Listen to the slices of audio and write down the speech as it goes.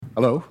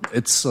Hello.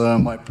 It's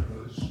my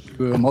privilege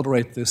to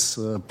moderate this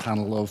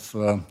panel of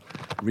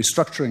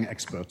restructuring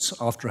experts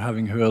after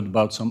having heard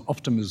about some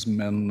optimism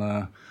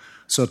in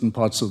certain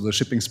parts of the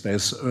shipping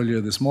space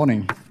earlier this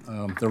morning.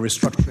 The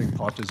restructuring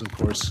part is, of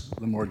course,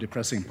 the more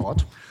depressing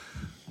part.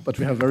 But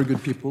we have very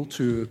good people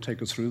to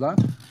take us through that.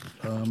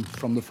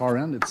 From the far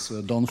end, it's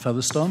Don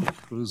Featherstone,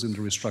 who's in the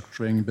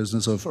restructuring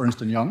business of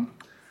Ernst & Young.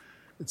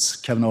 It's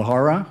Kevin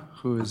O'Hara,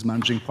 who is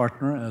managing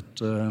partner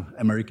at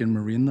American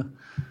Marine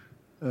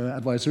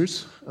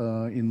Advisors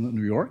in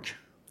New York.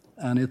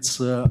 And it's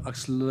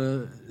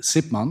Axel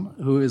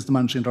Sippmann, who is the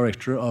managing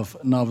director of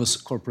Navis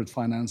Corporate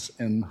Finance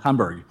in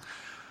Hamburg.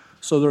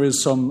 So there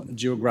is some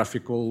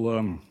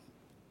geographical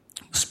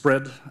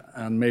spread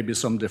and maybe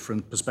some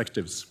different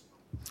perspectives.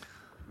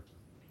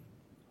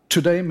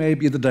 Today may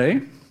be the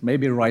day,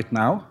 maybe right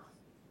now,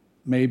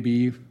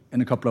 maybe in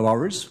a couple of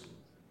hours,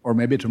 or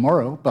maybe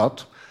tomorrow,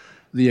 but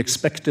the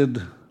expected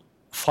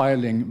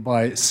filing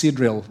by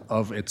Seadrill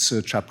of its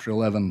Chapter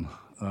 11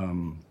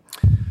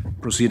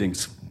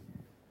 proceedings.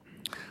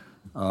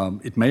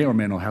 It may or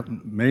may not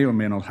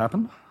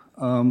happen,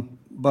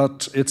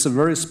 but it's a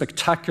very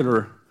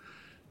spectacular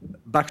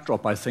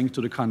backdrop, I think,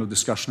 to the kind of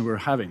discussion we're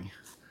having.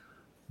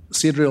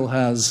 Seadrill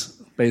has,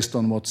 based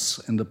on what's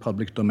in the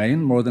public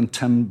domain, more than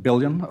 10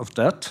 billion of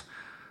debt.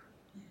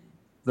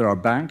 There are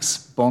banks,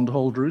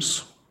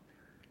 bondholders,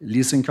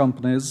 leasing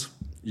companies,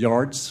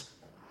 yards,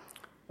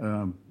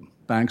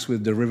 banks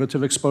with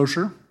derivative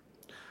exposure,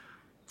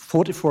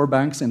 44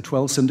 banks in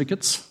 12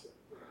 syndicates,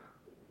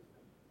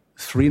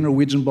 3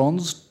 Norwegian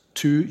bonds,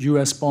 2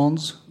 US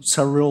bonds,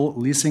 several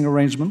leasing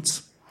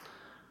arrangements.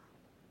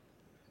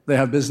 They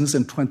have business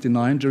in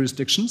 29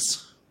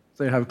 jurisdictions.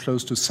 They have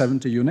close to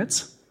 70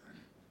 units.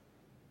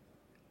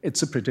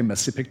 It's a pretty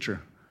messy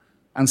picture.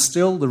 And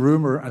still, the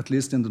rumor, at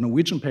least in the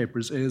Norwegian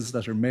papers, is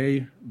that there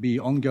may be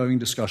ongoing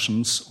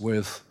discussions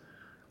with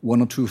 1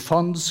 or 2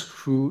 funds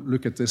who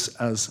look at this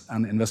as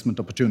an investment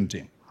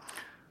opportunity.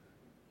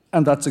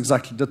 And that's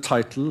exactly the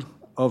title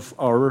of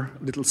our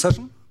little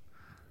session,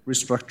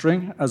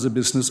 Restructuring as a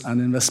Business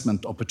and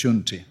Investment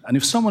Opportunity. And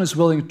if someone is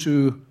willing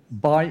to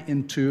buy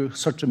into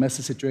such a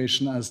messy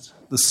situation as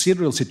the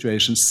Seadrill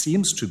situation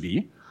seems to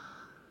be,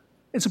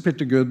 it's a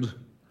pretty good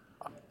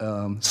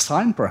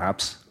sign,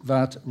 perhaps,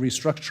 that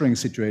restructuring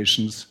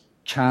situations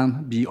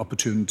can be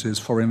opportunities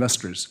for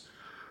investors.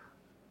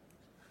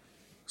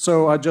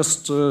 So I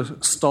just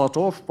start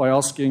off by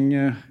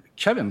asking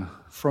Kevin,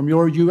 from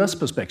your US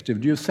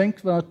perspective, do you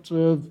think that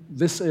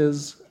this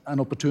is an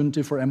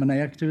opportunity for M&A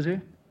activity?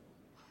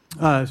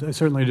 I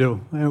certainly do.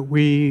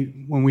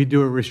 When we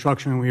do a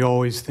restructuring, we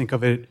always think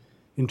of it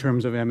in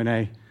terms of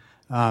M&A.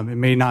 It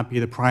may not be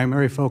the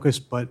primary focus,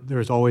 but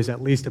there's always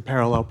at least a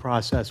parallel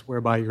process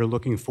whereby you're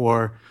looking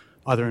for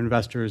other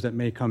investors that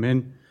may come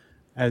in,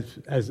 as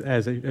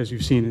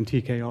you've seen in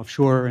TK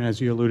Offshore and as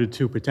you alluded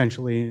to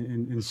potentially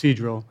in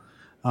Seadrill.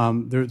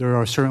 There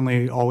are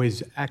certainly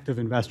always active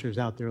investors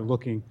out there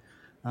looking.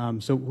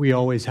 So we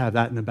always have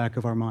that in the back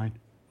of our mind.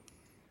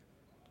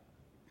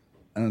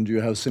 And do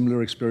you have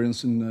similar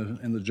experience in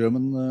the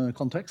German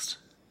context?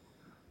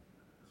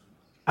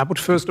 I would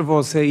first of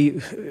all say,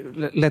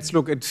 let's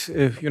look at,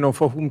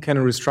 for whom can a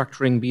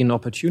restructuring be an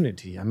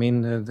opportunity? I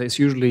mean, there's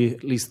usually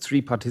at least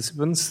 3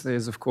 participants.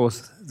 There's, of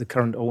course, the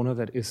current owner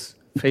that is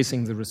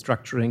facing the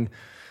restructuring.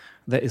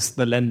 There is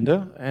the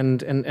lender, and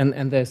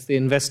there's the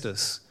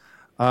investors.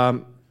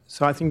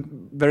 So I think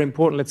very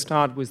important, let's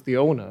start with the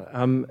owner.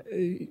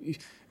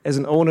 As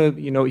an owner,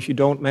 if you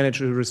don't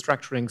manage a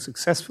restructuring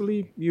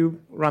successfully, you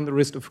run the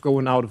risk of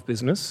going out of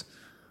business.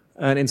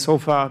 And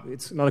insofar,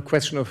 it's not a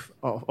question of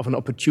an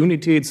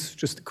opportunity, it's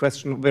just a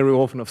question very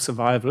often of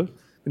survival.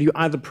 But you're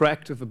either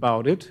proactive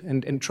about it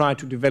and try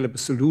to develop a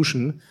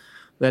solution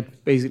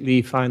that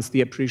basically finds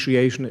the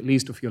appreciation, at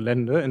least, of your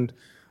lender, and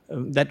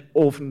that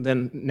often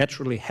then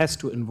naturally has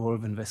to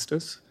involve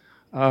investors,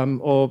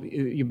 or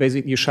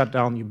you shut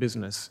down your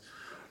business.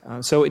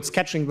 So it's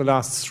catching the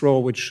last straw,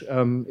 which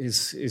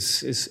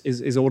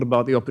is all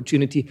about the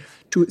opportunity.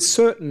 To a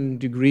certain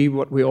degree,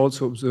 what we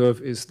also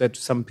observe is that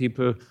some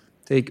people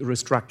take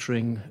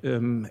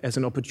restructuring as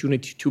an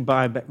opportunity to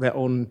buy back their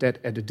own debt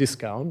at a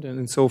discount, and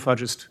in so far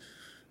just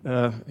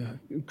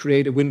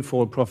create a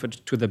windfall profit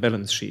to the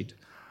balance sheet.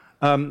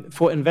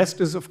 For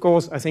investors, of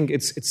course, I think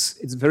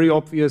it's very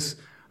obvious.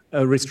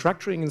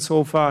 Restructuring in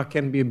so far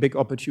can be a big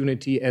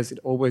opportunity as it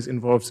always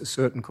involves a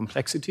certain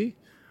complexity.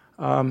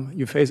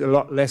 You face a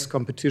lot less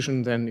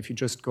competition than if you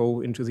just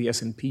go into the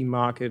S&P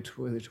market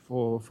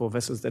for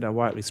vessels that are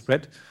widely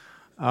spread.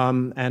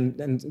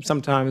 And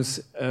sometimes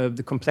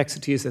the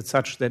complexity is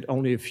such that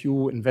only a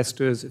few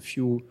investors, a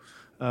few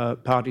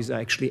parties are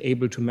actually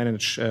able to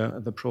manage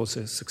the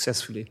process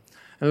successfully.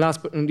 And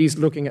last but not least,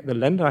 looking at the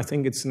lender, I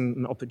think it's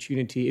an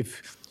opportunity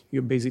if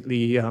you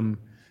basically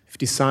if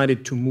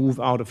decided to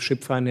move out of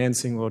ship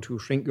financing or to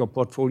shrink your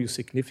portfolio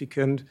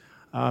significant.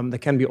 There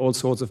can be all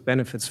sorts of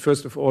benefits.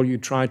 First of all, you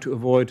try to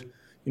avoid,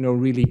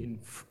 really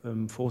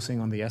forcing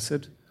on the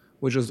asset,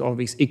 which is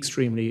always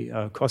extremely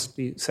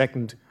costly.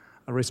 Second,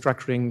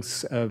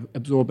 restructurings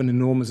absorb an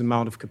enormous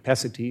amount of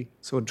capacity.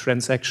 So a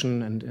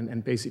transaction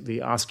and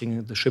basically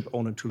asking the ship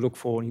owner to look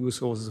for new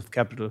sources of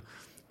capital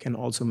can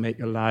also make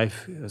your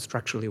life,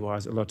 structurally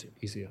wise, a lot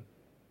easier.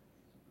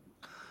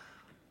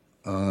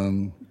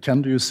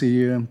 Ken, do you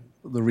see the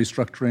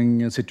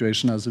restructuring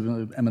situation as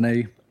an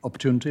M&A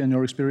opportunity in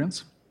your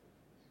experience?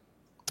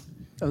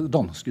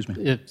 Don, excuse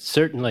me.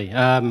 Certainly.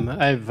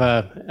 I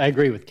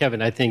agree with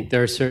Kevin. I think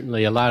there are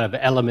certainly a lot of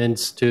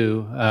elements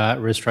to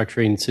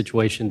restructuring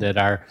situation that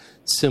are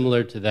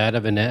similar to that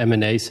of an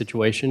M&A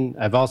situation.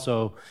 I've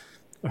also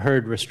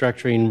heard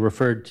restructuring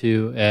referred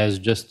to as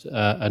just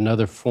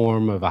another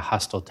form of a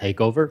hostile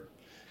takeover.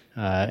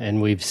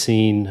 And we've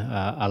seen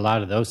a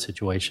lot of those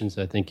situations.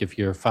 I think if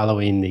you're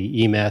following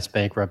the EMAS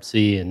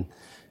bankruptcy and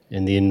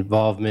the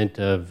involvement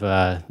of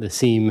the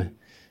Seam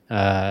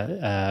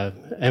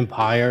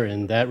empire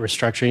and that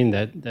restructuring,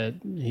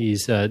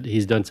 that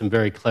he's done some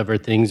very clever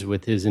things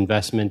with his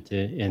investment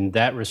in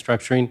that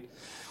restructuring.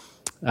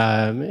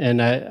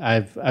 And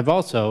I've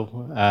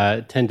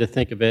also tend to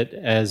think of it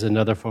as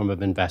another form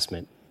of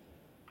investment.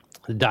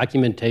 The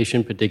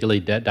documentation,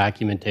 particularly debt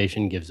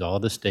documentation, gives all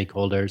the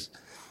stakeholders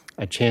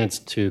a chance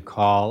to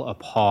call a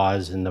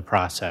pause in the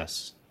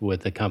process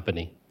with the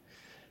company.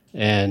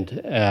 And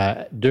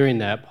during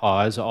that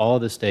pause, all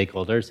the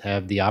stakeholders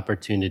have the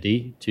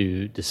opportunity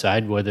to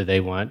decide whether they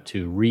want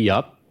to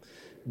re-up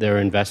their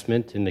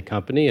investment in the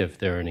company if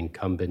they're an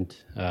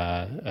incumbent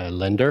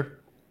lender.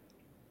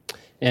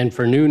 And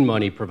for new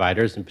money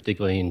providers, and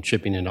particularly in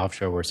shipping and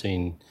offshore, we're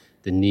seeing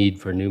the need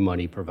for new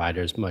money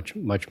providers much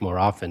more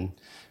often.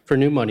 For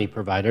new money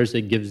providers,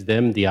 it gives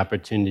them the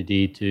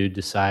opportunity to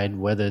decide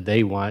whether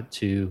they want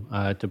to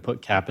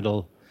put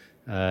capital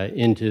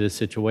into the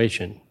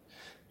situation.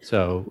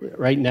 So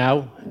right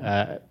now,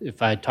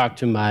 if I talk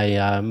to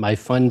my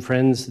fund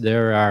friends,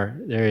 there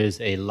is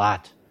a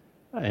lot,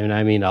 and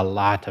I mean a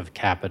lot of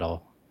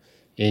capital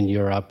in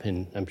Europe,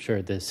 and I'm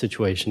sure the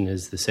situation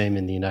is the same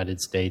in the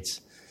United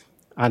States,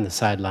 on the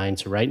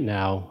sidelines right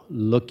now,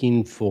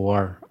 looking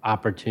for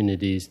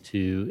opportunities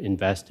to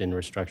invest in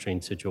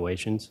restructuring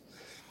situations.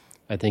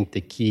 I think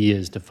the key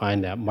is to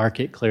find that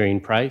market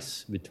clearing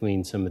price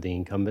between some of the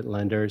incumbent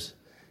lenders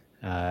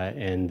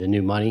and the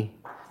new money,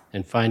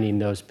 and finding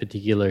those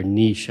particular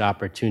niche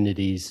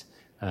opportunities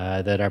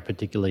that are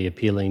particularly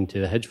appealing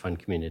to the hedge fund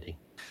community.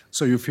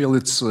 So you feel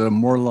it's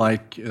more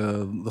like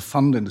the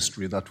fund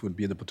industry that would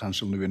be the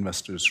potential new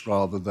investors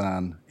rather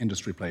than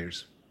industry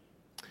players?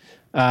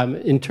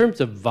 In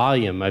terms of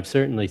volume, I've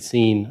certainly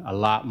seen a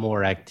lot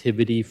more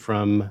activity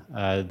from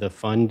the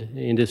fund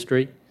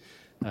industry,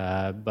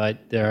 but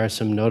there are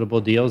some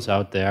notable deals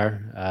out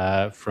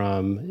there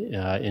from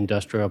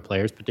industrial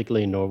players,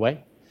 particularly in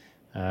Norway.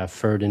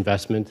 Ferd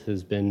Investment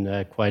has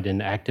been quite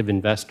an active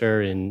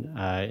investor in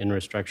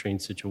restructuring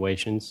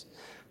situations.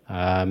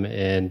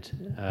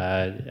 And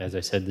as I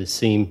said, the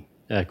Seam,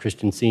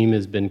 Christian Seam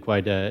has been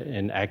quite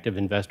an active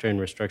investor in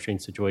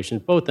restructuring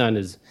situations, both on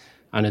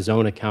his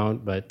own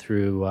account, but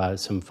through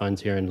some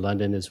funds here in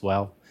London as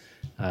well.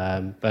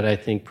 But I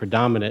think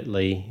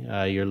predominantly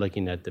you're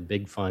looking at the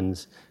big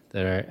funds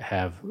that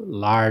have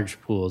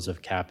large pools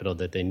of capital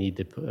that they need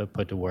to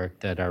put to work,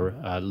 that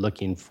are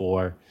looking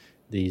for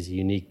these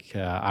unique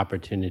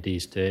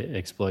opportunities to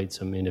exploit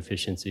some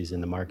inefficiencies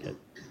in the market.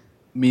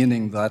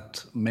 Meaning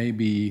that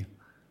maybe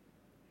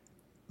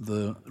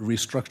the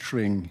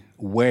restructuring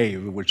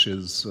wave, which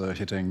is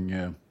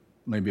hitting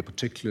maybe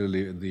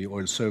particularly the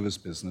oil service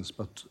business,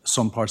 but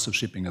some parts of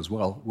shipping as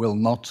well, will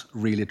not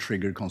really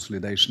trigger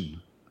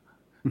consolidation,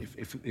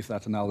 if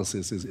that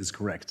analysis is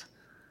correct.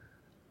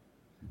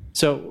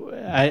 So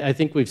I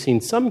think we've seen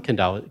some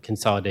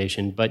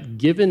consolidation, but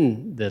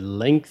given the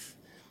length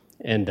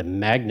and the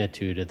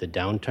magnitude of the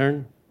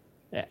downturn,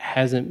 it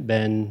hasn't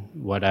been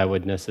what I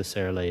would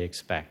necessarily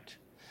expect.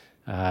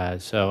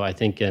 So I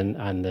think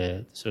on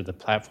the sort of the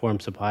platform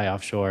supply,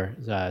 offshore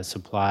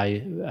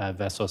supply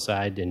vessel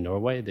side in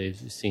Norway,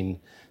 they've seen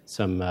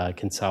some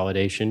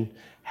consolidation.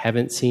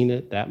 Haven't seen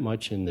it that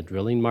much in the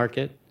drilling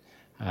market,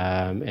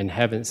 and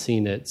haven't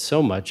seen it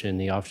so much in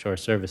the offshore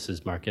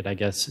services market. I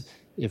guess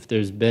if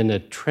there's been a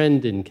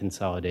trend in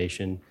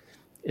consolidation,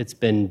 it's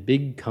been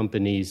big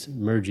companies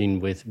merging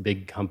with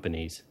big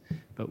companies.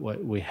 But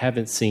what we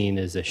haven't seen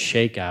is a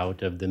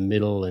shakeout of the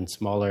middle and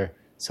smaller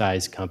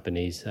size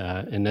companies,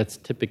 and that's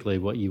typically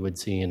what you would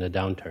see in a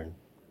downturn.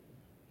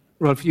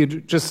 Rolf, you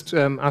just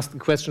asked the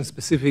question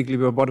specifically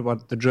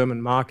about the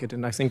German market,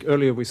 and I think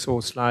earlier we saw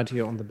a slide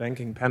here on the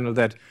banking panel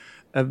that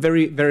a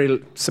very,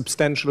 very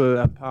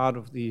substantial part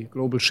of the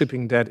global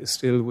shipping debt is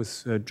still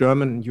with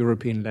German and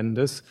European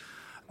lenders.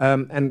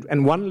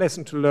 And one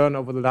lesson to learn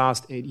over the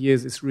last 8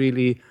 years is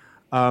really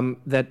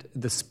that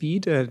the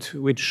speed at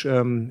which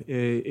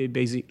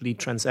basically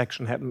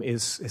transaction happen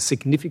is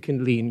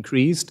significantly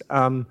increased.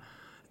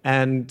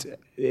 And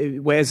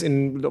whereas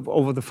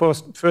over the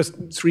first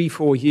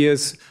 3-4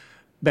 years,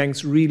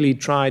 banks really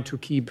tried to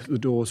keep the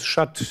doors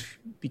shut,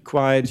 be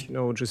quiet,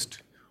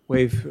 just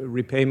waive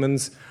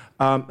repayments.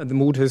 And the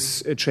mood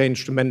has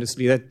changed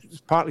tremendously. That's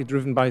partly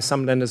driven by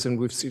some lenders, and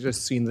we've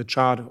just seen the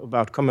chart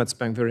about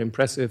Commerzbank, very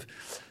impressive,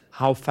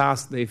 how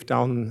fast they've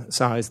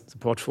downsized the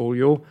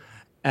portfolio.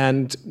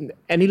 And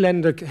any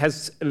lender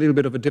has a little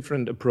bit of a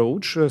different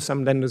approach.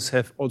 Some lenders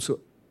have also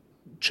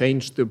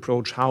changed the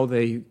approach, how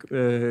they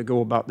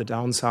go about the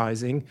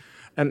downsizing.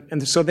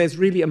 And so there's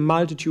really a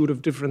multitude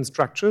of different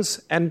structures,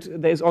 and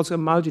there's also a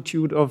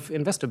multitude of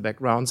investor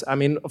backgrounds. I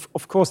mean,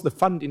 of course, the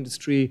fund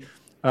industry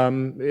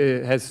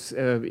has,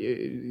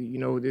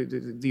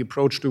 the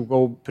approach to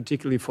go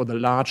particularly for the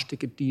large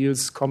ticket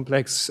deals,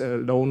 complex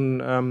loan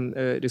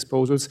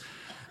disposals.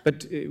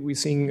 But we're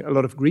seeing a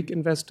lot of Greek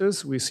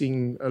investors. We're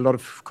seeing a lot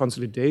of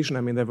consolidation.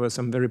 I mean, there were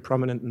some very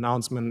prominent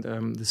announcements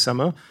this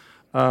summer.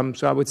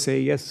 So I would say,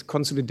 yes,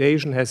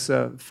 consolidation has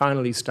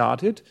finally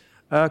started.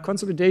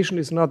 Consolidation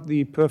is not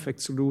the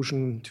perfect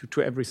solution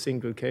to every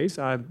single case.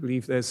 I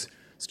believe there's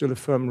still a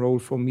firm role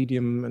for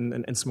medium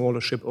and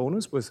smaller ship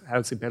owners with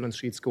healthy balance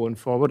sheets going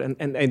forward,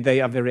 and they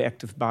are very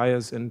active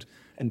buyers and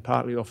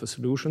partly offer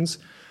solutions.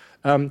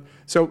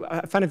 So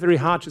I find it very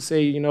hard to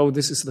say,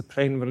 this is the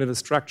plain vanilla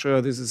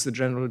structure, this is the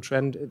general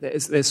trend.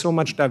 There's so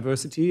much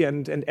diversity,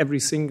 and every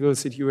single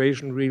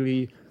situation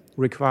really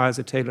requires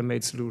a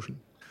tailor-made solution.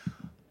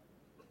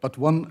 But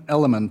one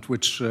element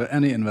which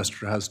any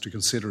investor has to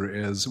consider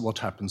is what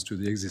happens to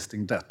the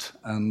existing debt.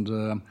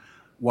 And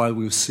while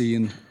we've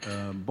seen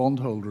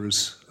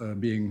bondholders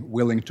being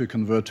willing to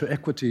convert to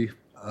equity,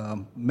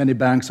 many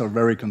banks are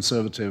very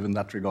conservative in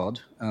that regard.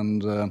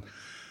 And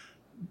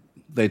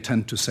they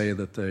tend to say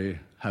that they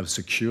have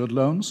secured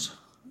loans.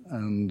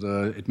 And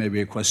it may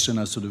be a question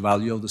as to the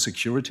value of the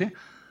security.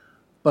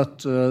 But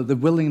the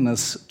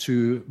willingness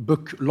to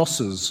book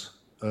losses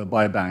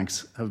by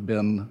banks have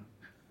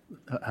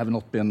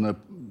not been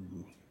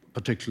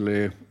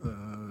particularly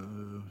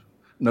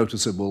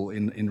noticeable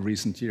in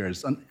recent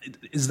years. And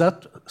is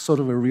that sort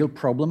of a real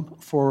problem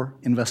for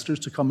investors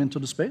to come into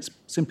the space,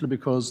 simply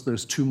because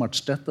there's too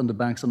much debt and the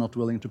banks are not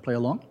willing to play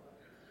along?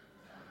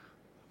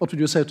 What would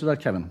you say to that,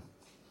 Kevin?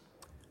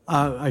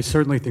 I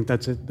certainly think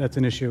that's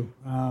an issue.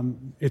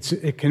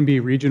 It can be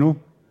regional.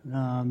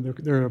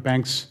 There are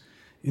banks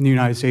in the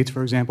United States,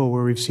 for example,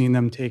 where we've seen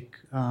them take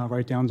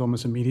write-downs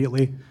almost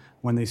immediately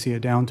when they see a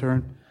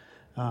downturn.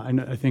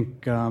 I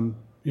think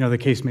the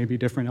case may be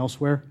different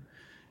elsewhere.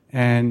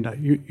 And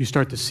you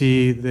start to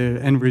see the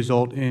end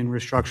result in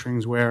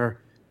restructurings where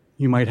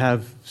you might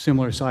have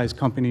similar-sized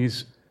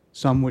companies,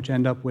 some which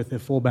end up with a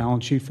full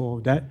balance sheet full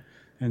of debt,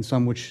 and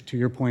some which, to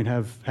your point,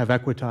 have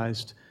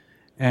equitized.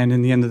 And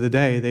in the end of the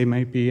day, they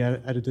might be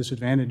at a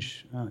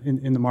disadvantage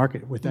in the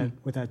market with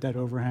that debt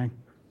overhang.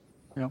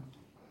 Yeah.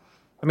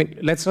 I mean,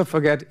 let's not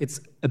forget, it's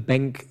a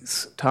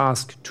bank's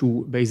task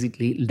to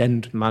basically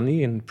lend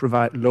money and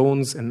provide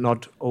loans and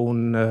not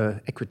own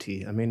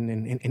equity. I mean,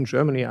 in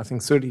Germany, I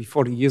think 30,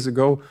 40 years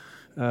ago,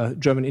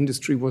 German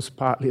industry was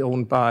partly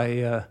owned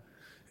by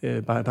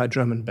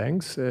German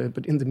banks.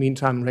 But in the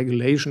meantime,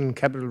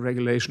 capital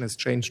regulation has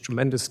changed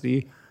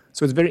tremendously.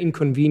 So it's very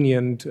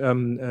inconvenient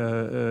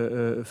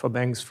for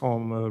banks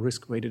from a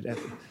risk-weighted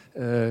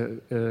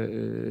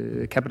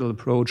capital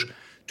approach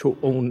to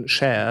own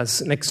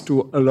shares, next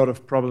to a lot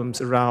of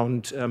problems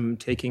around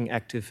taking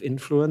active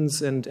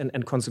influence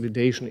and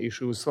consolidation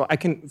issues. So I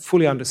can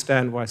fully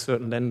understand why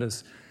certain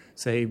lenders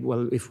say,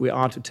 well, if we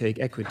are to take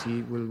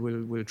equity,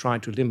 we'll try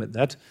to limit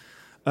that.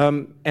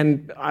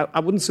 And I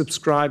wouldn't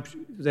subscribe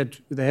that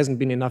there hasn't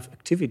been enough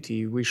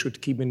activity. We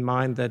should keep in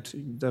mind that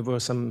there were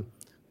some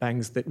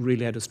banks that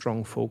really had a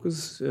strong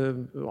focus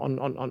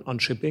on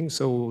shipping.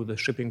 So the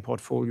shipping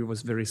portfolio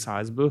was very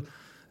sizable.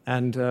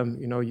 And,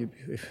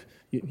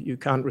 you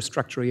can't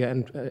restructure your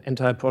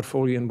entire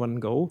portfolio in one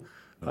go.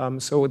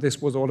 So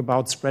this was all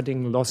about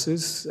spreading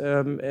losses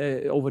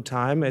over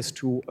time as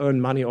to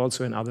earn money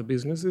also in other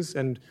businesses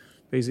and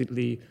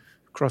basically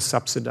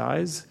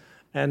cross-subsidize.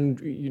 And,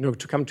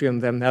 to come to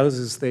the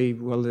analysis,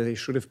 they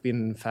should have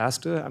been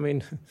faster. I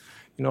mean,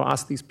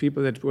 ask these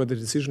people that were the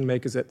decision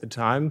makers at the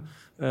time.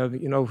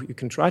 You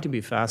can try to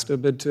be faster,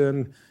 but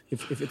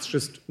if it's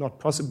just not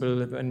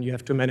possible and you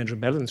have to manage a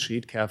balance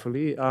sheet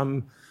carefully,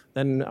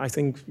 then I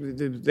think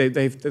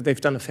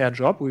they've done a fair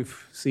job.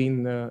 We've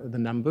seen the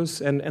numbers,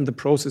 and the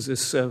process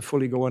is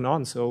fully going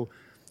on. So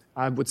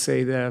I would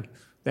say there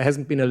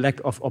hasn't been a lack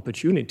of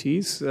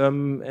opportunities.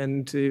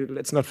 And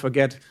let's not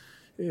forget,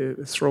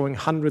 throwing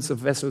hundreds of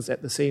vessels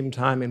at the same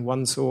time in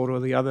one sort or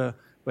the other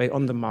way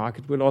on the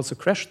market will also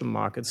crash the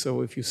market.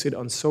 So if you sit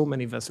on so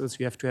many vessels,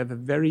 you have to have a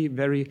very,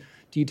 very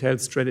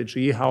detailed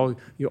strategy,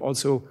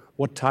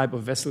 what type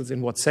of vessels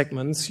in what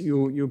segments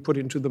you put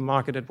into the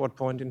market at what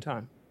point in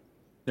time.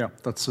 Yeah,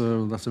 that's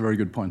a very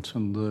good point.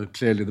 And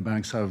clearly the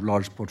banks have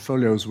large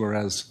portfolios,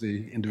 whereas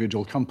the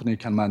individual company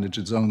can manage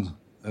its own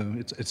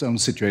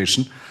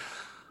situation.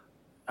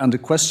 And the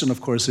question,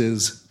 of course,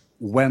 is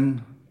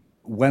when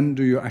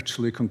do you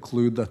actually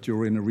conclude that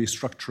you're in a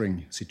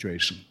restructuring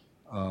situation?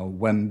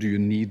 When do you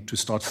need to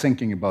start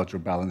thinking about your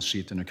balance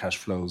sheet and your cash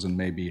flows and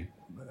maybe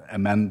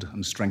amend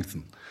and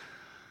strengthen?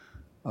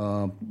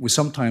 We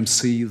sometimes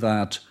see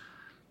that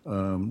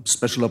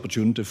Special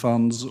opportunity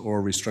funds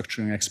or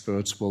restructuring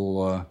experts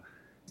will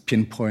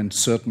pinpoint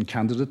certain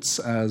candidates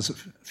as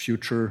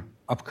future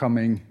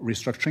upcoming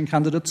restructuring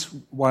candidates,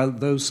 while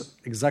those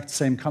exact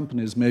same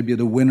companies may be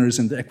the winners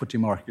in the equity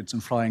markets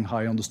and flying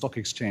high on the stock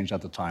exchange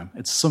at the time.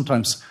 It's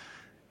sometimes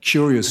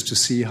curious to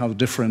see how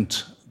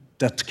different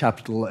debt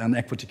capital and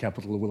equity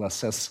capital will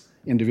assess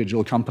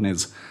individual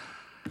companies.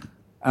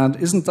 And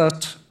isn't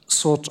that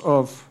sort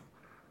of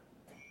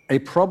a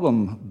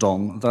problem,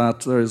 Don,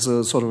 that there is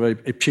a sort of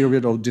a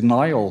period of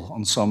denial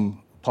on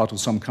some part of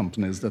some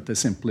companies that they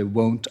simply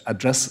won't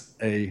address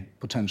a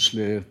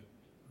potentially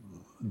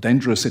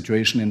dangerous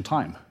situation in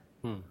time?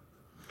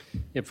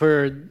 Yeah,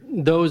 for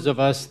those of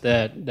us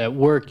that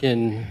work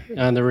on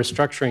the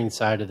restructuring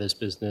side of this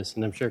business,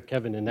 and I'm sure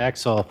Kevin and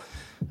Axel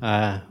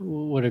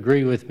would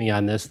agree with me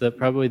on this, that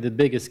probably the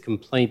biggest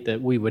complaint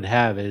that we would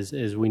have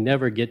is we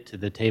never get to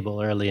the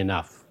table early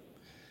enough.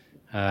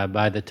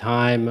 By the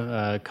time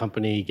a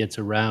company gets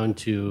around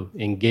to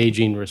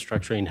engaging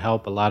restructuring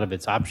help, a lot of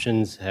its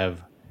options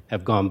have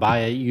gone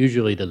by it.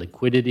 Usually the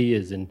liquidity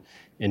is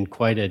in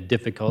quite a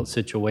difficult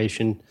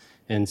situation.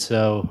 And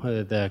so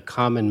the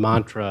common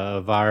mantra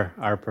of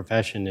our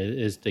profession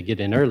is to get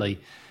in early.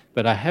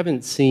 But I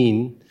haven't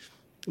seen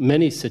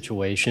many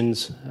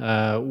situations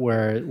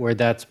where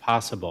that's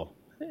possible.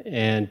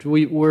 And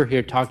we're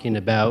here talking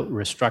about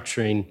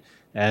restructuring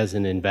as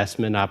an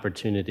investment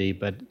opportunity,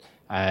 but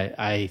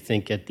I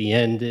think at the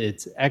end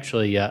it's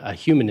actually a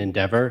human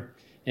endeavor,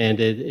 and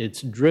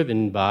it's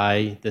driven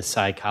by the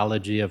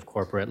psychology of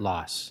corporate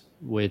loss,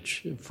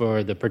 which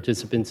for the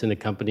participants in a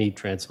company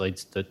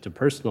translates to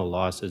personal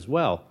loss as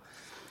well.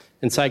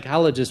 And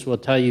psychologists will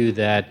tell you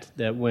that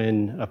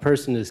when a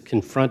person is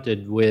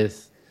confronted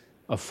with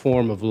a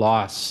form of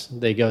loss,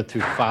 they go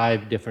through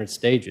 5 different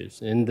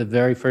stages. And the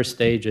very first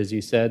stage, as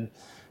you said,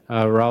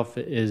 Ralph,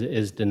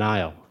 is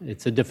denial.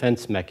 It's a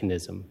defense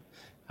mechanism.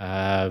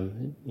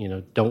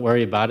 Don't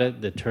worry about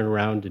it. The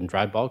turnaround in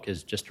dry bulk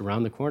is just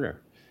around the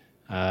corner.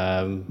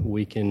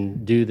 We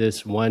can do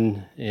this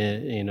one,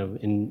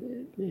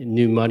 in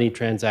new money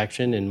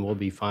transaction, and we'll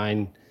be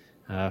fine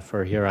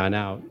for here on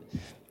out.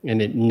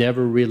 And it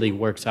never really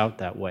works out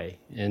that way.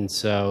 And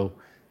so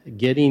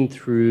getting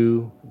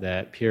through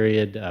that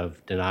period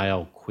of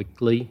denial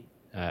quickly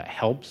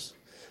helps,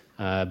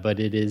 but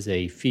it is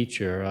a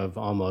feature of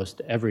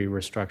almost every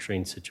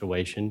restructuring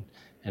situation.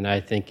 And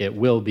I think it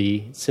will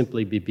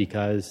simply be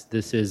because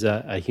this is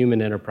a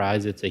human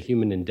enterprise, it's a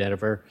human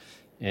endeavor,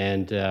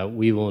 and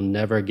we will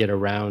never get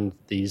around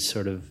these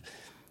sort of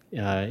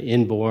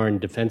inborn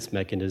defense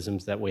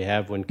mechanisms that we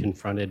have when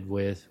confronted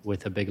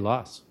with a big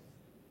loss.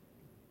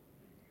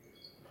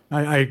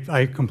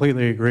 I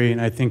completely agree,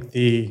 and I think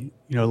the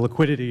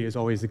liquidity is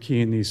always the key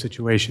in these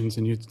situations.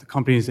 And the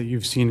companies that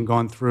you've seen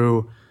gone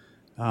through,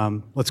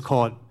 let's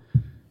call it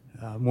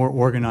more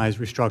organized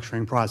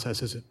restructuring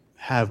processes,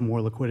 have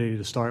more liquidity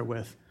to start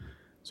with.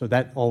 So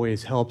that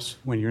always helps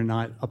when you're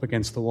not up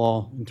against the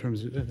wall in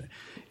terms of.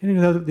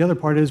 And the other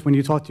part is when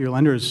you talk to your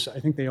lenders, I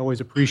think they always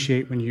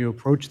appreciate when you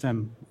approach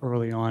them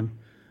early on,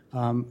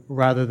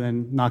 rather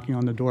than knocking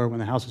on the door when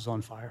the house is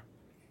on fire.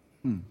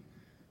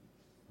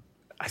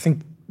 I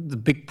think the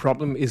big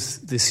problem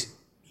is this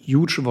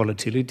huge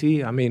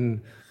volatility. I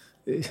mean,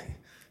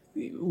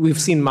 we've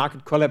seen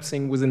market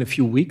collapsing within a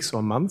few weeks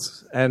or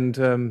months,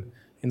 and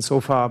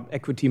insofar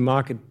equity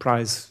market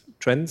price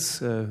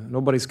trends,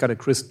 nobody's got a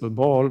crystal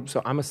ball.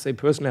 So I must say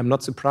personally, I'm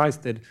not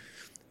surprised that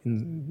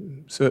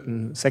in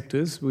certain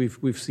sectors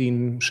we've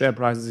seen share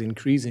prices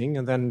increasing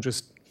and then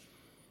just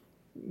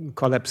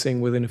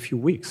collapsing within a few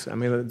weeks. I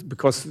mean,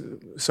 because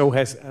so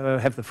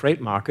have the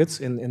freight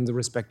markets in the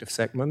respective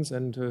segments,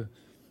 and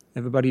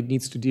everybody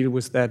needs to deal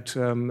with that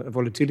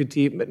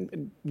volatility.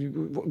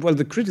 Well,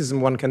 the criticism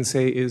one can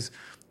say is,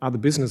 are the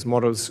business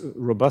models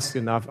robust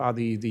enough? Are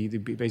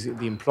basically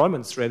the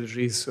employment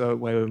strategies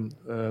well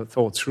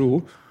thought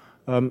through?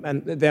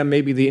 And there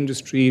maybe the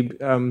industry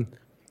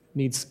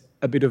needs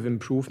a bit of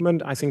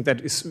improvement. I think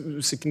that is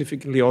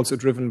significantly also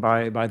driven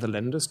by the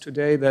lenders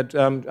today that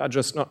are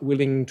just not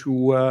willing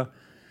to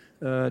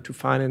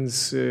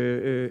finance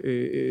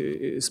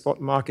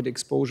spot market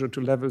exposure to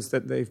levels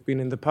that they've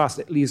been in the past,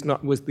 at least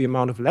not with the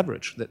amount of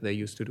leverage that they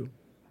used to do.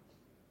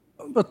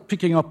 But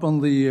picking up on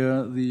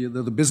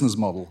the business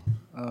model,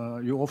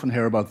 you often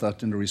hear about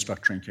that in the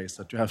restructuring case,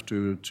 that you have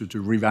to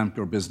revamp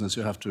your business,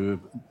 you have to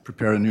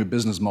prepare a new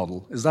business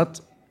model. Is that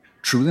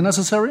truly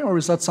necessary, or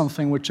is that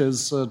something which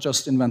is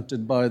just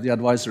invented by the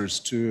advisors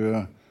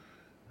to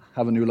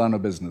have a new line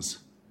of business?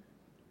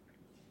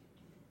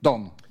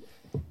 Don?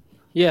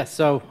 Yeah,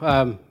 so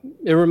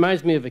it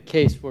reminds me of a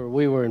case where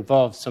we were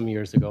involved some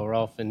years ago,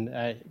 Rolf, and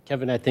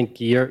Kevin, I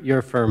think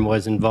your firm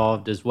was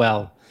involved as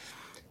well.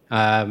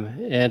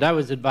 And I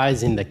was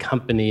advising the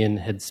company and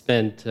had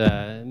spent,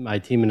 my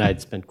team and I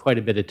had spent quite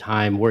a bit of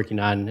time working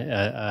on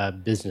a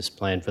business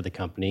plan for the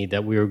company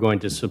that we were going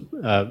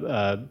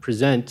to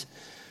present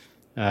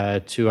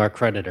to our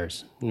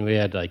creditors. And we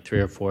had like 3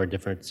 or 4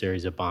 different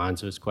series of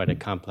bonds. It was quite a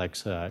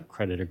complex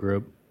creditor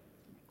group.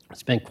 I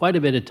spent quite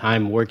a bit of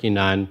time working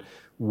on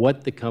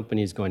what the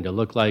company is going to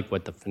look like,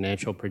 what the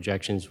financial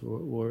projections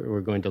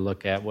we're going to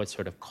look at, what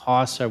sort of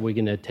costs are we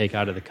going to take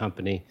out of the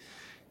company,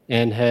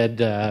 and had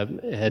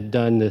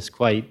done this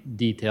quite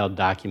detailed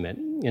document.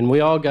 And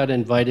we all got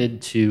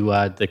invited to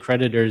the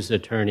creditors'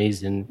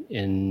 attorneys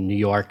in New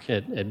York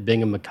at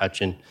Bingham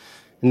McCutcheon,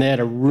 and they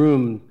had a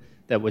room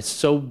that was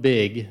so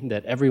big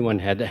that everyone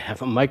had to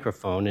have a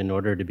microphone in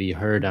order to be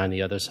heard on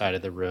the other side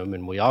of the room,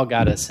 and we all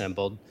got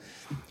assembled.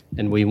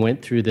 And we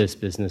went through this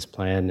business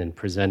plan and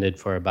presented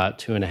for about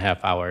 2.5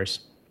 hours.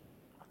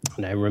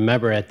 And I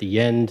remember at the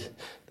end,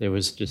 there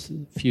was just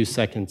a few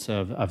seconds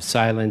of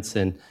silence,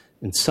 and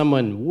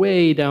someone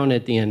way down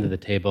at the end of the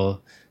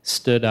table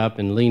stood up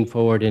and leaned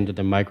forward into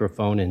the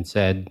microphone and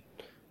said,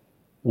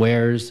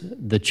 "Where's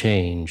the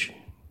change?"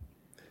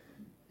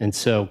 And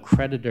so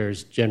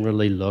creditors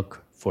generally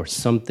look for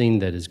something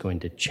that is going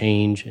to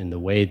change in the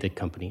way the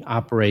company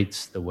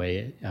operates, the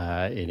way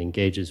it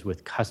engages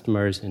with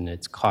customers and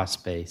its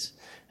cost base.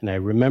 And I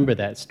remember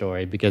that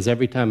story because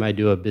every time I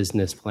do a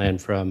business plan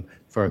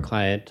for a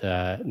client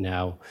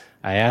now,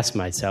 I ask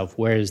myself,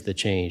 where is the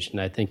change? And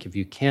I think if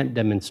you can't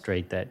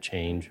demonstrate that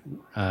change,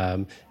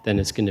 then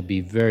it's going to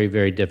be very,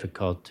 very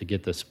difficult to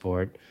get the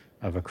support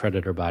of a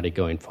creditor body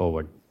going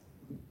forward.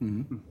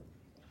 Mm-hmm.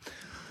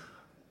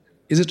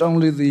 Is it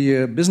only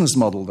the business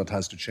model that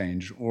has to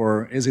change,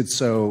 or is it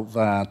so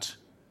that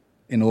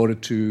in order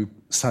to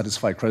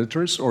satisfy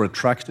creditors or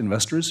attract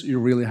investors, you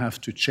really have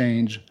to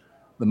change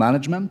the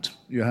management,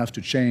 you have to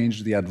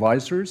change the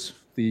advisors,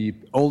 the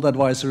old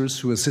advisors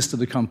who assisted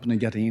the company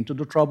getting into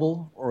the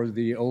trouble, or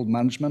the old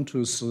management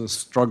who's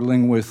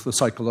struggling with the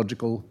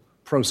psychological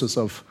process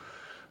of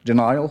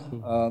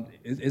denial?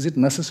 Is it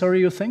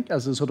necessary, you think,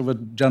 as a sort of a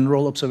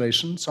general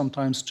observation,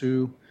 sometimes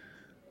to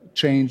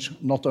change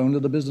not only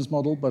the business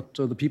model, but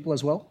the people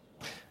as well?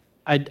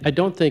 I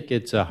don't think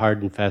it's a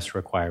hard and fast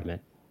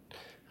requirement.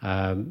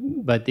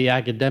 But the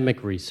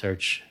academic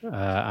research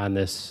on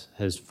this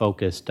has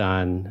focused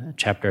on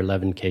Chapter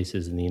 11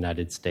 cases in the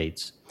United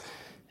States.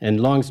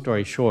 And long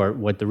story short,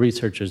 what the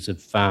researchers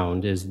have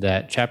found is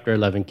that Chapter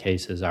 11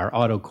 cases are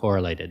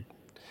autocorrelated.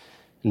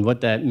 And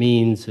what that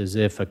means is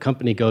if a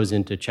company goes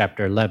into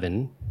Chapter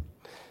 11,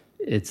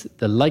 it's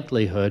the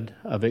likelihood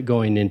of it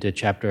going into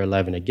Chapter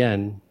 11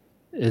 again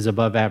is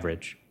above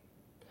average.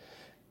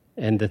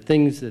 And the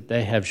things that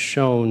they have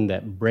shown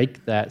that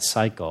break that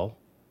cycle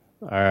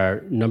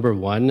are, number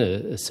one,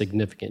 a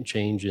significant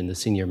change in the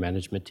senior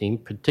management team,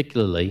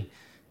 particularly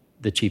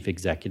the chief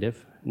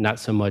executive, not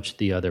so much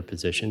the other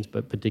positions,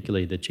 but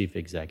particularly the chief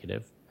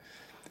executive.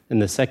 And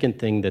the second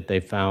thing that they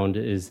found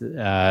is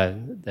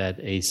that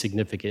a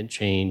significant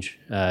change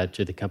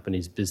to the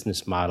company's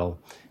business model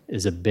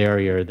is a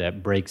barrier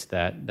that breaks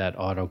that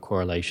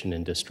autocorrelation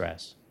and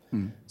distress.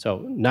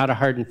 So not a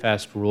hard and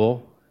fast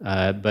rule,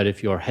 but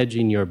if you're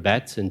hedging your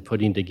bets and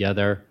putting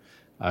together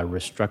a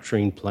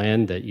restructuring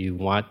plan that you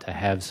want to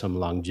have some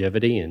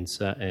longevity and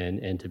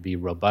to be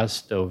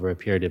robust over a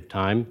period of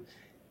time,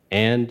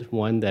 and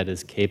one that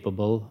is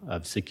capable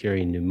of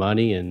securing new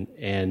money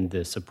and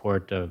the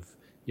support of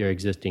your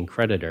existing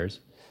creditors,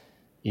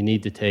 you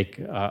need to take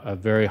a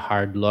very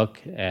hard look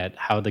at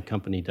how the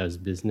company does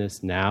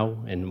business now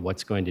and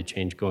what's going to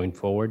change going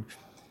forward.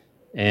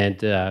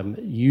 And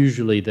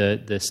usually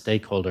the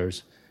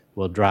stakeholders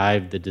will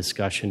drive the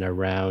discussion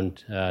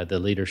around the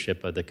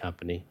leadership of the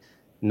company.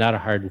 Not a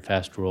hard and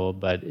fast rule,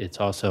 but it's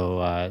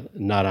also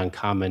not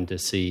uncommon to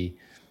see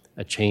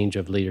a change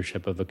of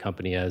leadership of a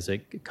company as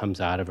it comes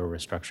out of a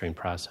restructuring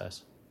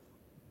process.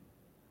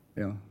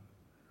 Yeah.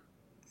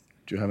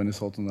 Do you have any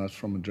thoughts on that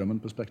from a German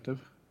perspective?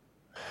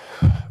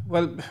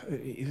 Well,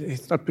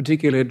 it's not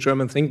particularly a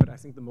German thing, but I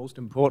think the most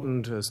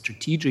important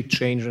strategic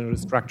change in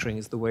restructuring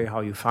is the way how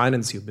you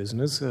finance your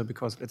business,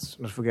 because let's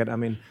not forget, I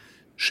mean,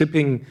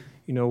 shipping,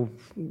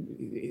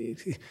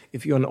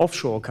 if you're an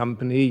offshore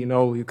company,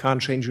 you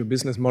can't change your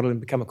business model and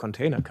become a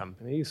container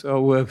company.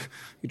 So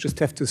you just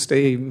have to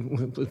stay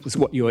with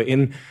what you're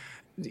in.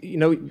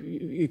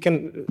 You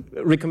can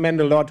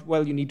recommend a lot,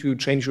 well, you need to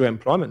change your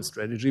employment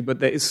strategy, but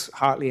there is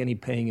hardly any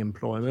paying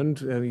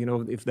employment.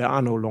 If there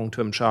are no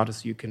long-term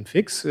charters you can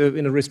fix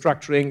in a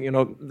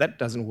restructuring, that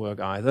doesn't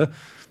work either.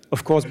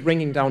 Of course,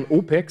 bringing down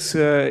OPEX,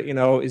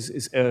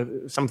 is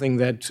something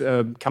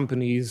that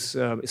companies,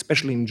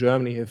 especially in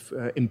Germany, have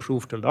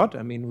improved a lot.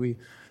 I mean, we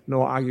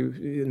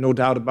no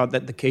doubt about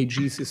that. The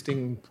KG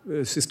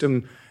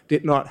system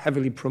did not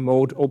heavily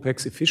promote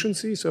OPEX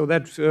efficiency, so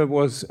that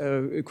was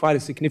quite a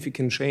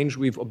significant change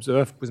we've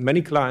observed with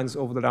many clients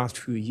over the last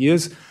few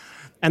years.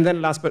 And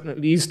then last but not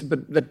least,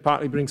 but that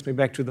partly brings me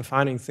back to the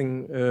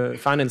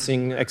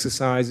financing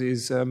exercise,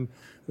 is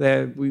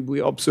that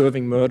we're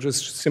observing mergers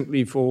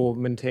simply for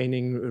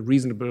maintaining a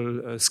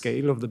reasonable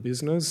scale of the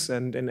business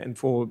and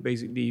for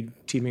basically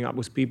teaming up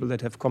with people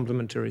that have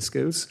complementary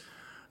skills.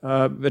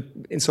 But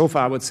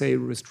insofar, I would say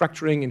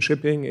restructuring in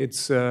shipping,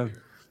 it's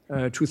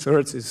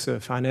 2/3 is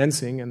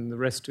financing, and the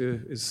rest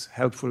is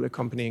helpful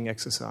accompanying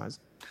exercise.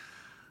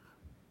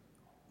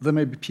 there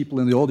may be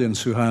people in the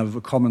audience who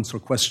have comments or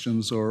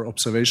questions or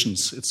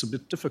observations. It's a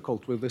bit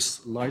difficult with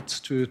this light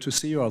to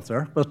see you out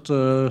there, but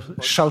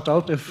shout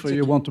out if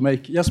you want to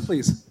make. Yes,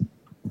 please.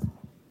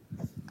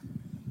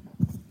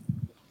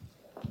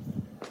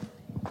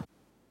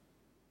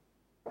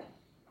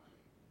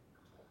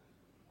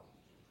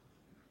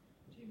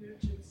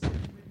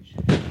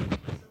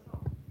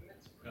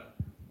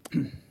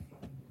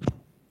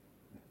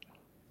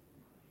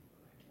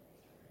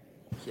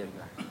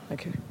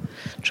 Okay.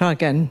 Try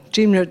again.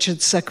 Jean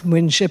Richards, Second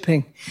Wind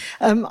Shipping.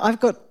 I've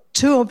got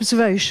two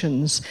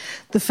observations.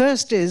 The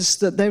first is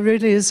that there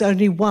really is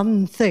only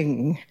one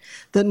thing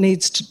that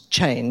needs to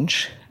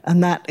change,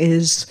 and that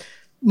is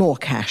more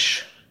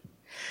cash.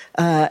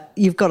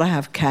 You've got to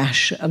have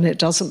cash, and it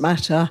doesn't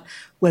matter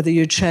whether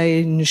you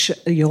change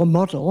your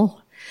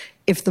model.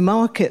 If the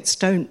markets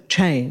don't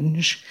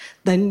change,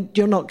 then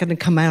you're not going to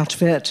come out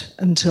of it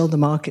until the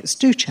markets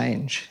do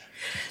change.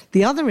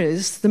 The other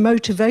is the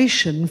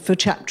motivation for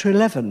Chapter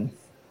 11.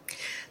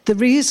 The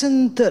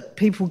reason that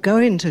people go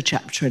into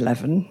Chapter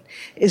 11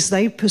 is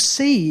they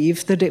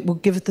perceive that it will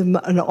give them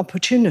an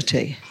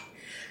opportunity.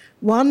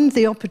 One,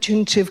 the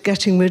opportunity of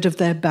getting rid of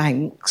their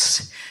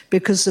banks,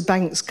 because the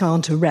banks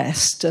can't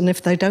arrest, and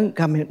if they don't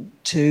come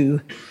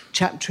into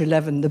Chapter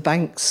 11, the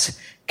banks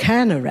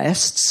can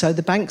arrest, so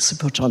the banks are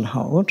put on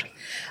hold.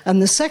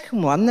 And the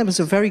second one, there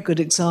was a very good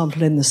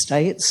example in the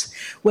States,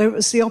 where it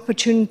was the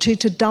opportunity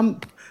to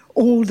dump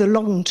all the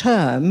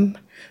long-term,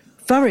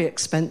 very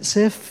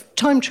expensive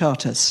time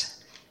chartered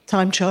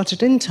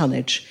in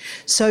tonnage.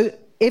 So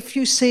if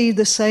you see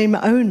the same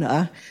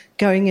owner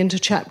going into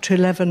Chapter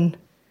 11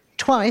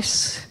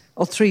 twice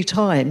or three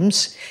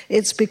times,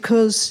 it's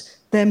because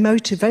their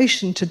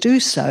motivation to do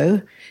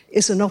so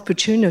is an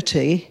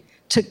opportunity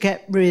to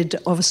get rid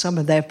of some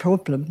of their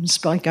problems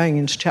by going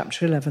into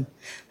Chapter 11.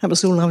 That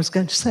was all I was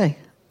going to say.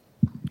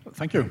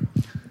 Thank you.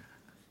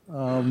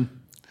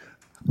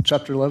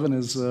 Chapter 11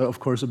 is, of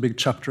course, a big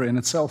chapter in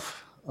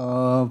itself.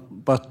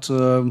 But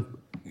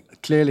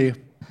clearly,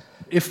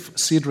 if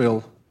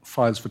Seadrill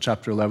files for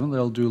Chapter 11,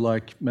 they'll do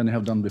like many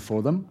have done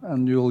before them,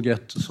 and you'll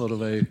get sort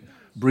of a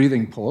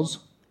breathing pause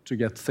to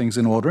get things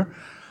in order.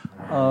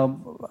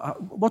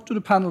 What do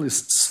the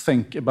panelists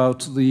think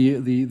about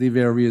the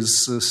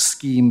various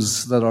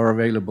schemes that are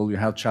available? You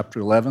have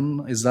Chapter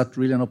 11. Is that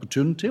really an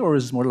opportunity, or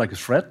is it more like a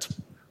threat?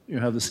 You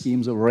have the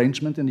schemes of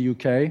arrangement in the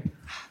UK.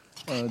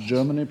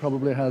 Germany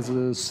probably has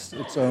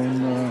its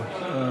own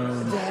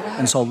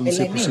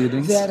insolvency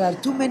proceedings. There are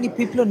too many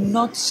people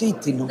not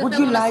sitting. Would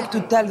you like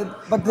to tell them?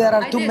 But there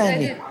are too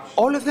many.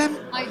 All of them?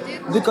 I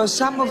did. Because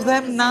some of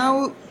them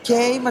now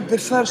came at the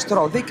first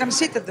row. They can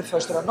sit at the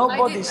first row.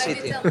 Nobody's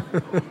sitting.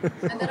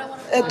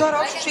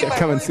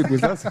 Come and sit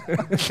with us.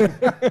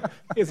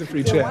 Here's a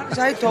free chair. Once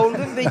I told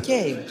them, they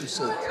came to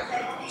sit.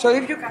 So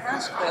if you can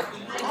ask them.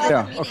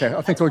 Yeah, okay,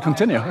 I think we'll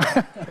continue.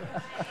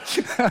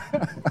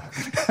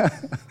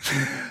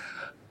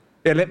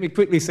 Yeah, let me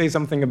quickly say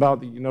something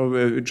about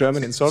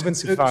German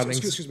insolvency filings.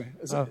 Excuse me.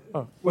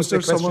 Was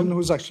there someone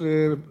who's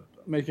actually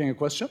making a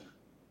question?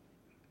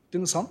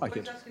 Didn't sound like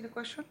it. Asking a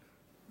question?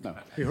 No.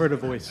 We heard a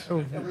voice.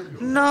 Oh.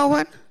 No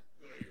one?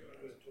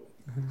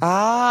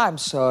 I'm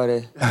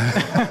sorry.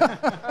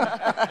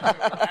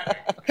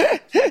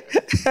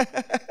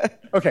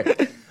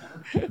 Okay.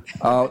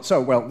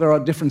 There are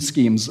different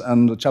schemes,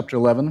 and Chapter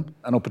 11,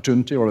 an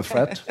opportunity or a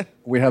threat.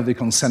 We have the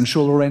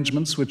consensual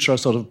arrangements, which are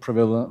sort of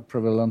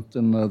prevalent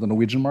in the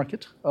Norwegian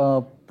market.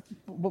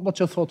 What's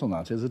your thought on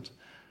that? Is it?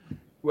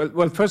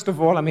 Well, first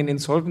of all, I mean,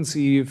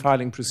 insolvency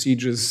filing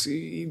procedures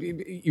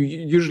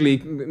usually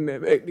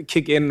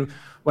kick in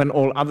when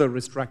all other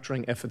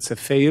restructuring efforts have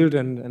failed,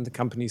 and the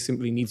company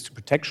simply needs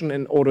protection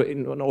in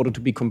order to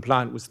be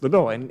compliant with the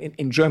law. And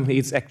in Germany,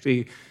 it's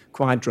actually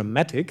quite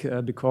dramatic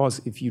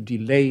because if you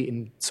delay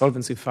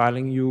insolvency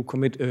filing, you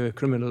commit a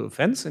criminal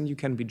offense and you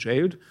can be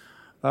jailed.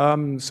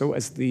 So,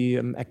 as the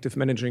active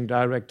managing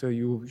director,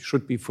 you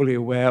should be fully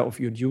aware of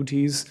your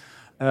duties.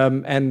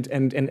 And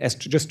as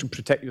just to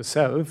protect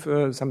yourself,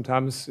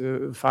 sometimes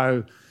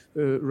file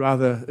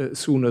rather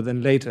sooner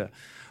than later.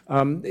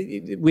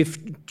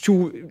 With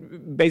two,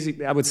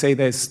 basically, I would say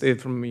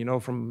for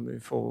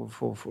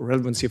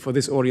relevancy for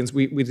this audience,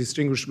 we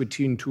distinguish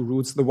between two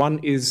routes. The one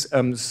is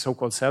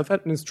so-called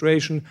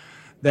self-administration.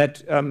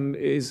 That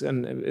is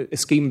a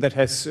scheme that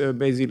has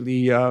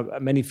basically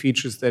many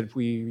features that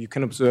you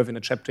can observe in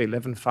a Chapter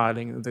 11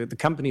 filing. The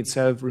company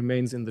itself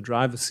remains in the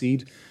driver's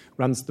seat,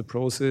 runs the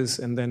process,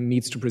 and then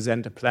needs to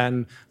present a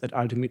plan that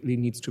ultimately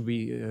needs to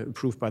be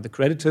approved by the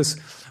creditors.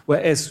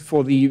 Whereas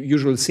for the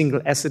usual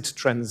single asset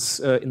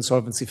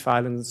insolvency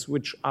filings,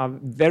 which are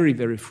very,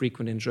 very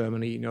frequent in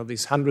Germany,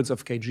 these hundreds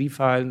of KG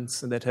files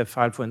that have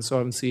filed for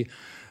insolvency,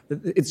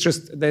 it's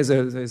just there's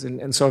an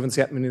insolvency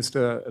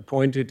administrator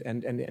appointed,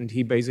 and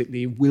he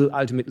basically will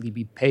ultimately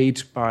be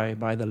paid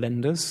by the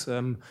lenders.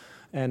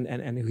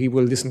 and he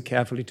will listen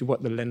carefully to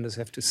what the lenders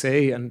have to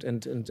say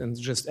and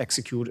just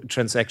execute a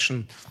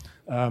transaction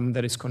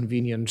that is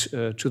convenient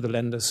to the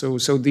lender. So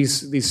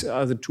these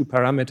are the two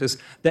parameters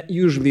that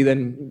usually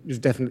then is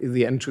definitely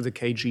the end to the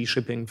KG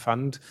shipping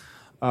fund.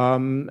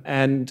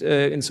 And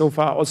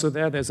insofar also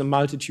there's a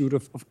multitude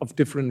of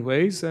different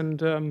ways, and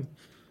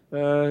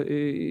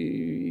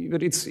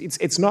but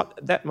it's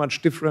not that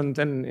much different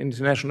than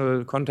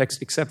international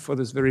context, except for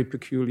this very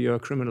peculiar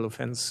criminal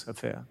offense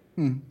affair.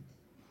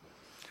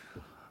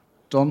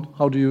 Don,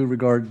 how do you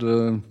regard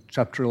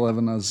Chapter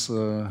 11 as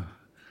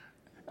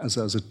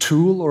a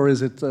tool, or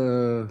is it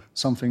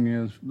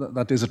something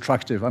that is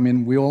attractive? I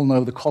mean, we all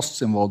know the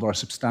costs involved are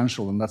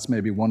substantial, and that's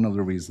maybe one of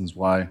the reasons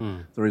why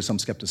there is some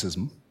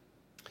skepticism.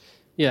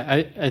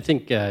 Yeah, I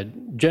think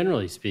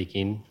generally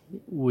speaking,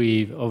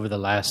 over the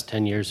last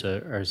 10 years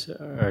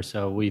or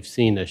so, we've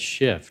seen a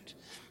shift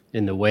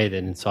in the way that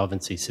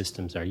insolvency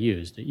systems are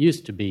used. It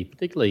used to be,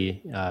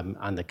 particularly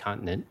on the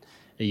continent,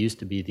 it used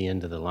to be the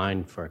end of the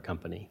line for a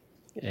company.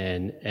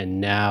 And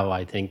now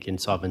I think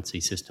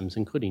insolvency systems,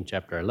 including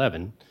Chapter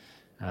 11,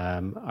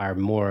 are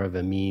more of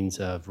a means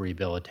of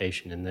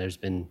rehabilitation. And there's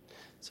been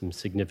some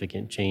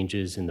significant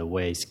changes in the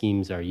way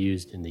schemes are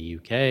used in the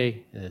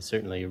UK,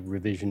 certainly a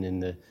revision in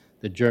the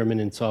German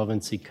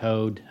insolvency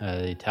code,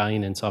 the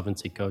Italian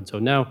insolvency code. So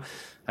now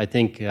I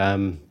think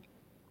the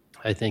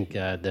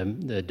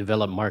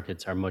developed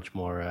markets are much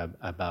more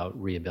about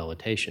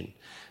rehabilitation.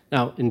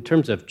 Now, in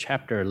terms of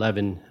Chapter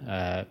 11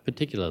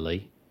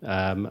 particularly,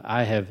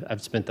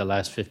 I've spent the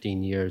last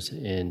 15 years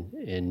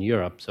in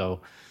Europe, so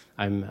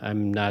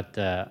I'm not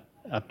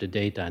up to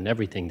date on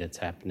everything that's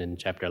happened in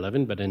Chapter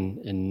 11, but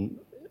in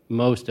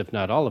most, if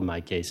not all of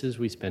my cases,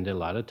 we spend a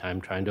lot of time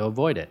trying to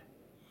avoid it.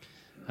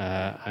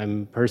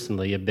 I'm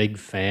personally a big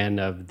fan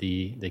of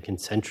the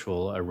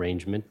consensual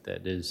arrangement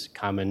that is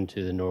common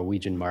to the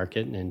Norwegian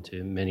market and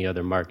to many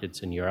other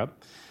markets in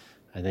Europe.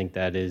 I think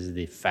that is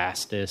the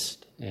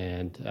fastest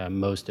and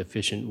most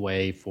efficient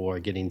way for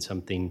getting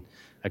something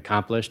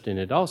accomplished, and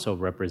it also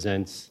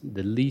represents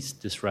the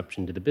least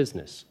disruption to the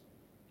business.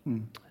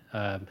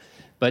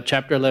 But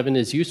Chapter 11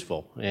 is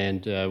useful,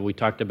 and we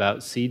talked about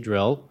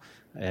Seadrill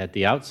at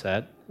the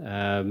outset,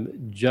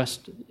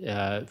 just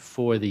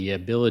for the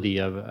ability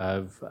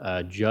of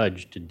a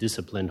judge to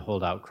discipline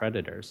holdout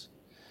creditors.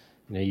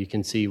 You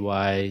can see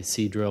why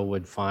Seadrill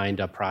would find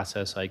a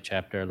process like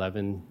Chapter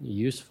 11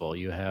 useful.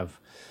 You have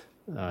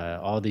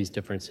all these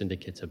different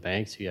syndicates of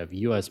banks. You have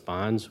U.S.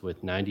 bonds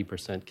with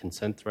 90%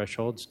 consent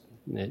thresholds.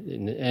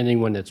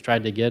 Anyone that's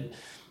tried to get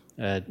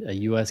a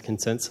U.S.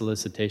 consent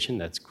solicitation,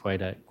 that's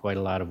quite a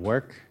lot of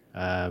work.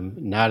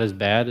 Not as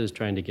bad as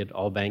trying to get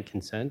all bank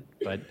consent,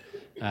 but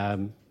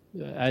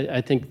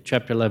I think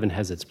Chapter 11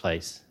 has its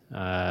place.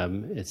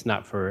 It's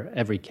not for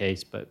every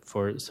case, but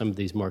for some of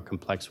these more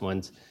complex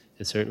ones,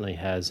 it certainly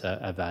has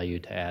a value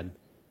to add.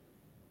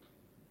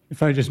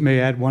 If I just may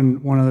add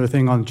one other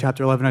thing on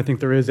Chapter 11, I think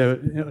there is a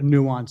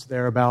nuance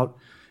there about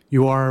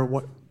you are,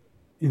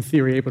 in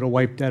theory, able to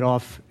wipe debt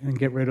off and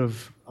get rid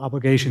of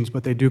obligations,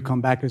 but they do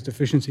come back as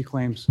deficiency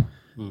claims.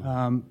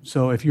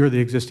 So if you're the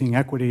existing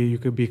equity, you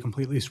could be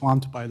completely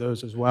swamped by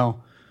those as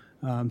well.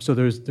 So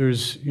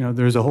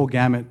there's a whole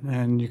gamut,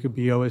 and you could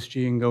be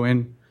OSG and go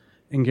in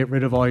and get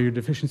rid of all your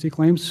deficiency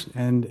claims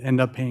and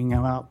end up paying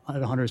them out at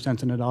 100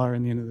 cents on a dollar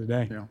in the end of the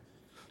day. Yeah.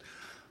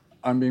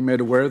 I'm being made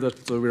aware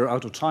that we're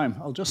out of time.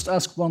 I'll just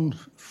ask one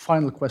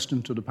final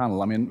question to the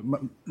panel. I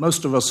mean,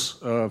 most of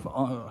us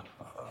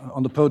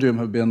on the podium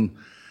have been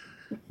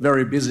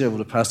very busy over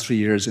the past 3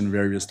 years in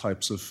various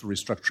types of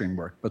restructuring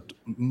work, but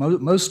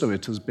most of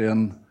it has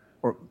been,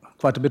 or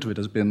quite a bit of it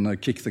has been a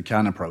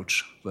kick-the-can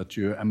approach, that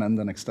you amend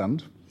and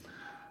extend.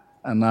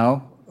 And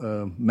now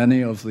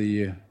many of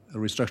the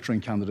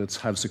restructuring candidates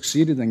have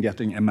succeeded in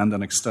getting amend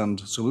and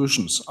extend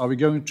solutions. Are we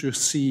going to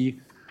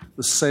see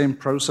the same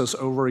process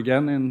over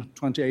again in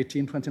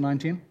 2018,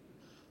 2019?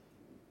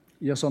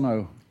 Yes or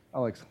no?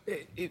 Alex?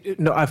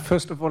 No,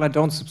 first of all, I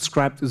don't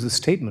subscribe to the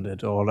statement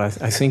at all. I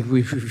think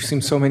we've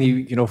seen so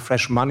many,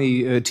 fresh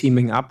money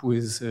teaming up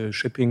with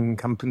shipping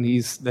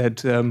companies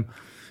that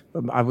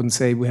I wouldn't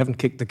say we haven't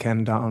kicked the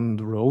can down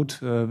the road.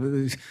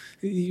 To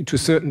a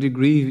certain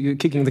degree,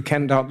 kicking the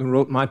can down the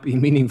road might be a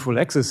meaningful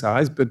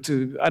exercise, but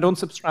I don't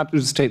subscribe to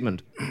the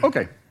statement.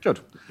 Okay,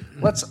 good.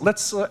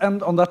 Let's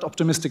end on that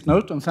optimistic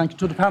note, and thank you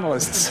to the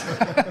panelists.